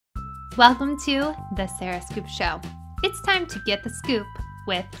Welcome to the Sarah Scoop Show. It's time to get the scoop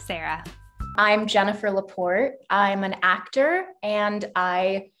with Sarah. I'm Jennifer Laporte. I'm an actor and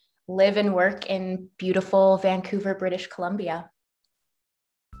I live and work in beautiful Vancouver, British Columbia.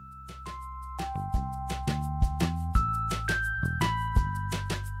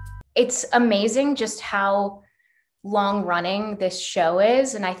 It's amazing just how long running this show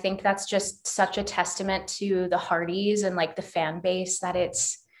is. And I think that's just such a testament to the Hardys and like the fan base that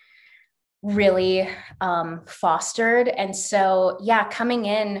it's really fostered. And so, yeah, coming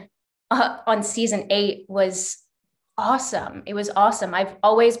in on season 8 was awesome. It was awesome. I've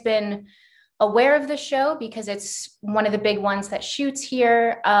always been aware of the show because it's one of the big ones that shoots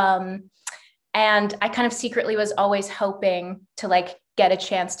here. And I kind of secretly was always hoping to like get a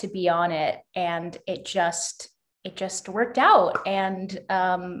chance to be on it. And it just worked out. And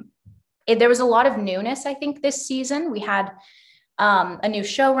there was a lot of newness, I think, this season. We had a new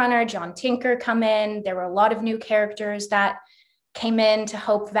showrunner, John Tinker, come in. There were a lot of new characters that came in to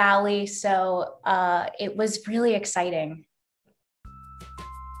Hope Valley. So it was really exciting.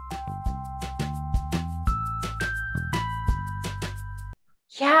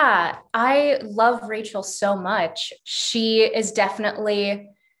 Yeah, I love Rachel so much. She is definitely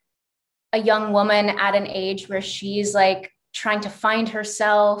a young woman at an age where she's like trying to find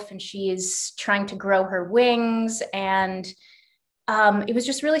herself and she's trying to grow her wings. And it was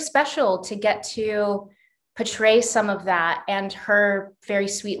just really special to get to portray some of that and her very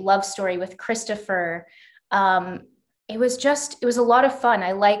sweet love story with Christopher. It was a lot of fun.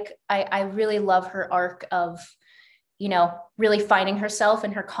 I really love her arc of, really finding herself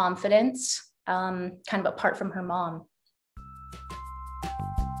and her confidence, kind of apart from her mom.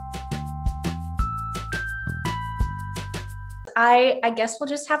 I guess we'll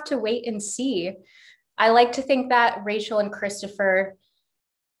just have to wait and see. I like to think that Rachel and Christopher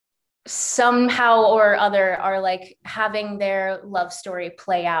somehow or other are like having their love story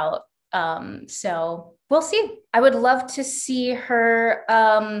play out. So we'll see. I would love to see her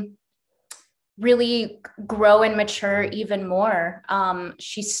really grow and mature even more.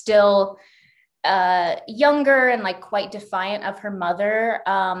 She's still younger and like quite defiant of her mother.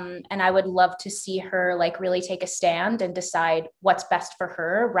 And I would love to see her like really take a stand and decide what's best for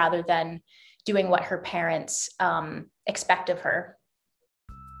her rather than doing what her parents expect of her.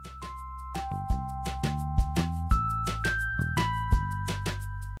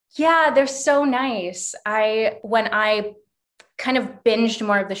 Yeah, they're so nice. When I kind of binged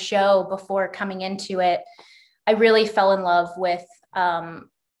more of the show before coming into it, I really fell in love with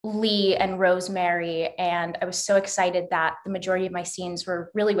Lee and Rosemary, and I was so excited that the majority of my scenes were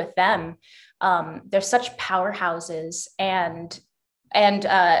really with them. They're such powerhouses, and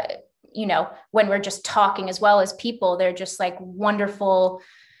when we're just talking as well as people, they're just like wonderful,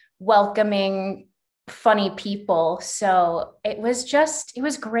 welcoming, funny people. So it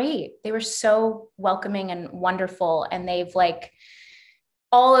was great. They were so welcoming and wonderful. And they've like,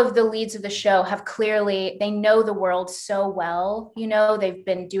 all of the leads of the show they know the world so well, they've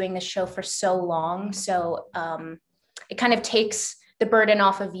been doing the show for so long. So it kind of takes the burden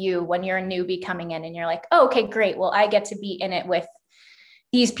off of you when you're a newbie coming in and you're like, oh, okay, great. Well, I get to be in it with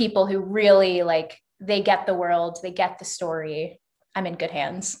these people who really like, they get the world, they get the story. I'm in good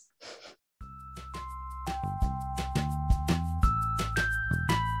hands.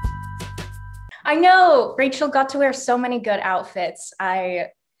 I know Rachel got to wear so many good outfits.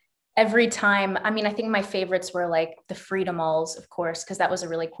 Every time, I think my favorites were like the Freedomalls, of course, because that was a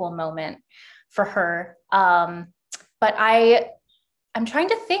really cool moment for her. But I'm trying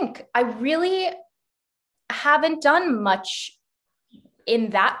to think. I really haven't done much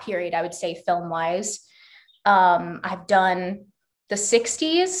in that period, I would say, film-wise. I've done the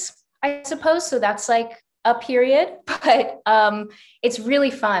 60s, I suppose. So that's like a period, but it's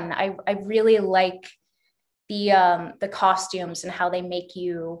really fun. I really like the costumes and how they make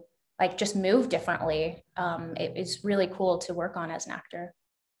you like just move differently. It is really cool to work on as an actor.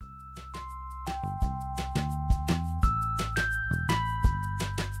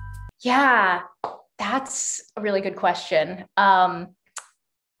 Yeah, that's a really good question.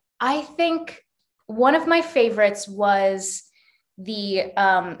 I think one of my favorites was the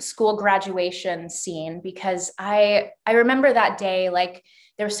school graduation scene, because I remember that day, like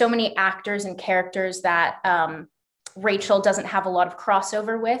there were so many actors and characters that Rachel doesn't have a lot of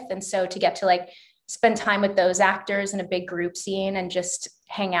crossover with. And so to get to like spend time with those actors in a big group scene and just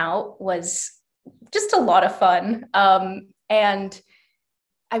hang out was just a lot of fun. And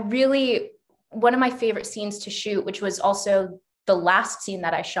one of my favorite scenes to shoot, which was also the last scene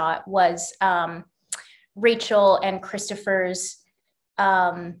that I shot, was Rachel and Christopher's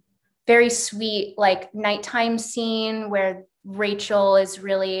very sweet, like nighttime scene where Rachel is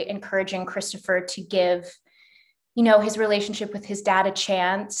really encouraging Christopher to give, you know, his relationship with his dad a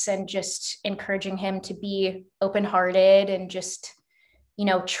chance, and just encouraging him to be open-hearted and just, you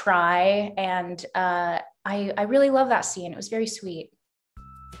know, try. And I really love that scene. It was very sweet.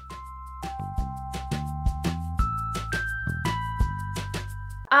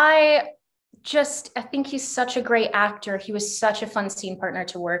 I think he's such a great actor. He was such a fun scene partner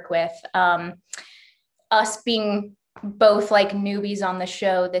to work with. Us being both like newbies on the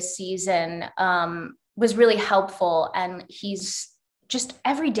show this season was really helpful. And he's just,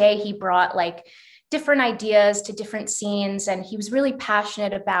 every day he brought like different ideas to different scenes. And he was really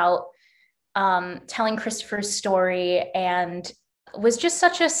passionate about telling Christopher's story, and was just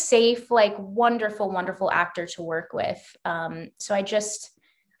such a safe, like wonderful, wonderful actor to work with. So I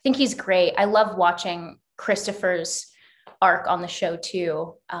think he's great. I love watching Christopher's arc on the show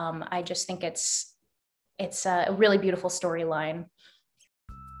too. I just think it's a really beautiful storyline.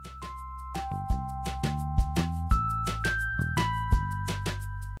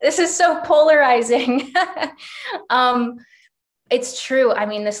 This is so polarizing. It's true. I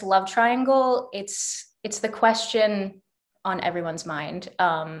mean, this love triangle, it's the question on everyone's mind,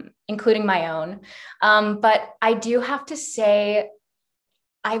 including my own. But I do have to say,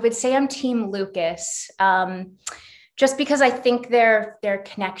 I would say I'm Team Lucas, just because I think their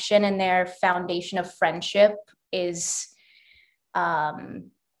connection and their foundation of friendship is, their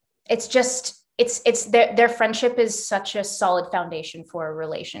friendship is such a solid foundation for a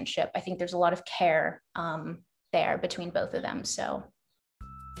relationship. I think there's a lot of care there between both of them. So.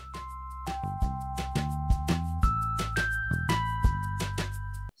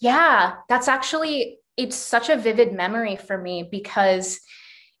 Yeah, it's such a vivid memory for me because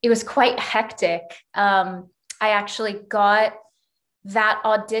it was quite hectic. I actually got that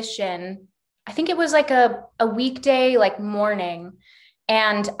audition, I think it was like a weekday, like morning.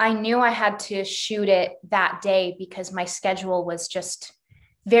 And I knew I had to shoot it that day because my schedule was just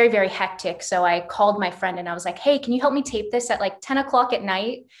very, very hectic. So I called my friend and I was like, hey, can you help me tape this at like 10 o'clock at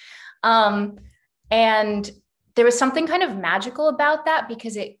night? And there was something kind of magical about that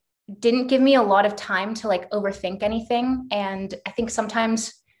because it didn't give me a lot of time to like overthink anything. And I think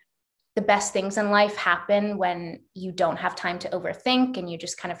sometimes the best things in life happen when you don't have time to overthink and you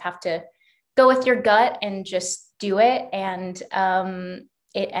just kind of have to go with your gut and just do it. And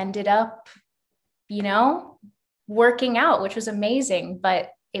it ended up, you know, working out, which was amazing,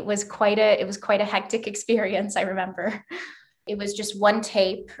 but it was quite a hectic experience. I remember it was just one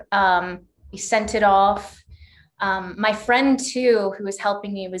tape. We sent it off. My friend too, who was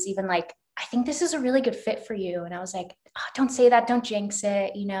helping me, was even like, I think this is a really good fit for you. And I was like, oh, don't say that. Don't jinx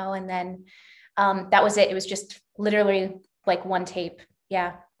it, you know? And then that was it. It was just literally like one tape.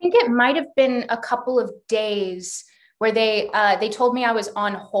 Yeah. I think it might've been a couple of days where they told me I was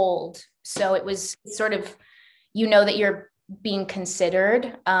on hold. So it was sort of, you know, that you're being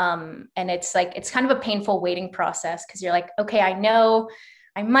considered. And it's like, it's kind of a painful waiting process because you're like, okay, I know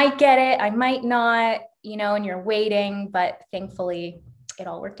I might get it, I might not, you know, and you're waiting, but thankfully it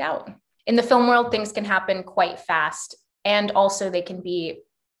all worked out. In the film world, things can happen quite fast, and also they can be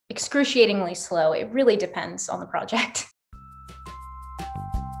excruciatingly slow. It really depends on the project.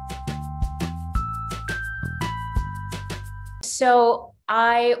 So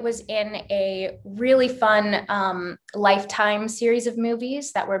I was in a really fun Lifetime series of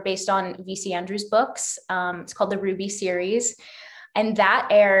movies that were based on V.C. Andrews' books. It's called the Ruby series. And that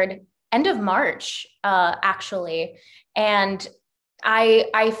aired end of March, actually. And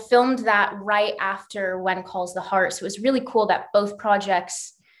I filmed that right after When Calls the Heart. So it was really cool that both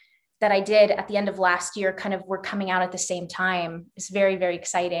projects that I did at the end of last year kind of were coming out at the same time. It's very, very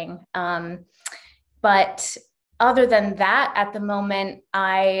exciting. But other than that, at the moment,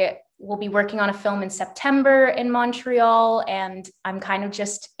 I will be working on a film in September in Montreal, and I'm kind of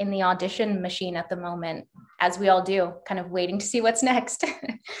just in the audition machine at the moment, as we all do, kind of waiting to see what's next.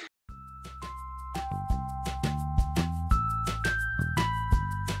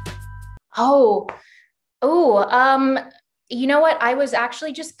 You know what? I was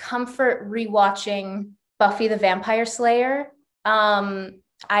actually just comfort rewatching Buffy the Vampire Slayer.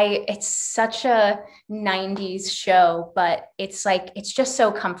 It's such a 90s show, but it's just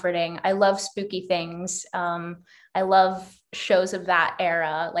so comforting. I love spooky things. I love shows of that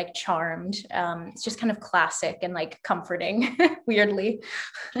era, like Charmed. It's just kind of classic and like comforting, weirdly.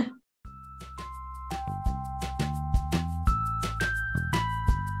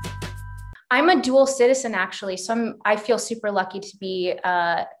 I'm a dual citizen, actually. So I feel super lucky to be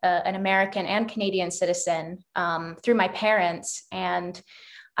an American and Canadian citizen through my parents. And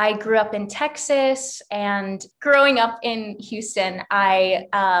I grew up in Texas, and growing up in Houston, I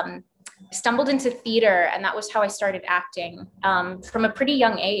stumbled into theater, and that was how I started acting from a pretty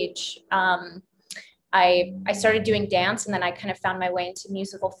young age. I started doing dance, and then I kind of found my way into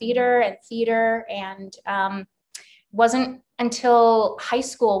musical theater, and wasn't until high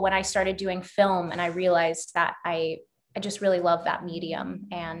school when I started doing film, and I realized that I just really love that medium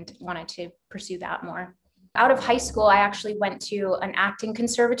and wanted to pursue that more. Out of high school, I actually went to an acting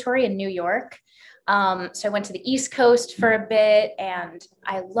conservatory in New York. So I went to the East Coast for a bit, and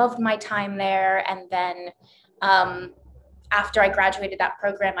I loved my time there. And then after I graduated that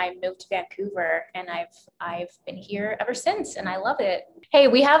program, I moved to Vancouver, and I've been here ever since, and I love it. Hey,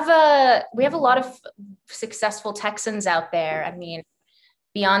 we have a lot of successful Texans out there. I mean,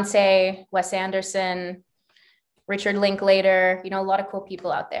 Beyonce, Wes Anderson, Richard Linklater, a lot of cool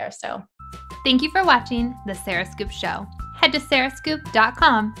people out there. So thank you for watching The Sarah Scoop Show. Head to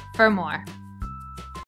sarahscoop.com for more.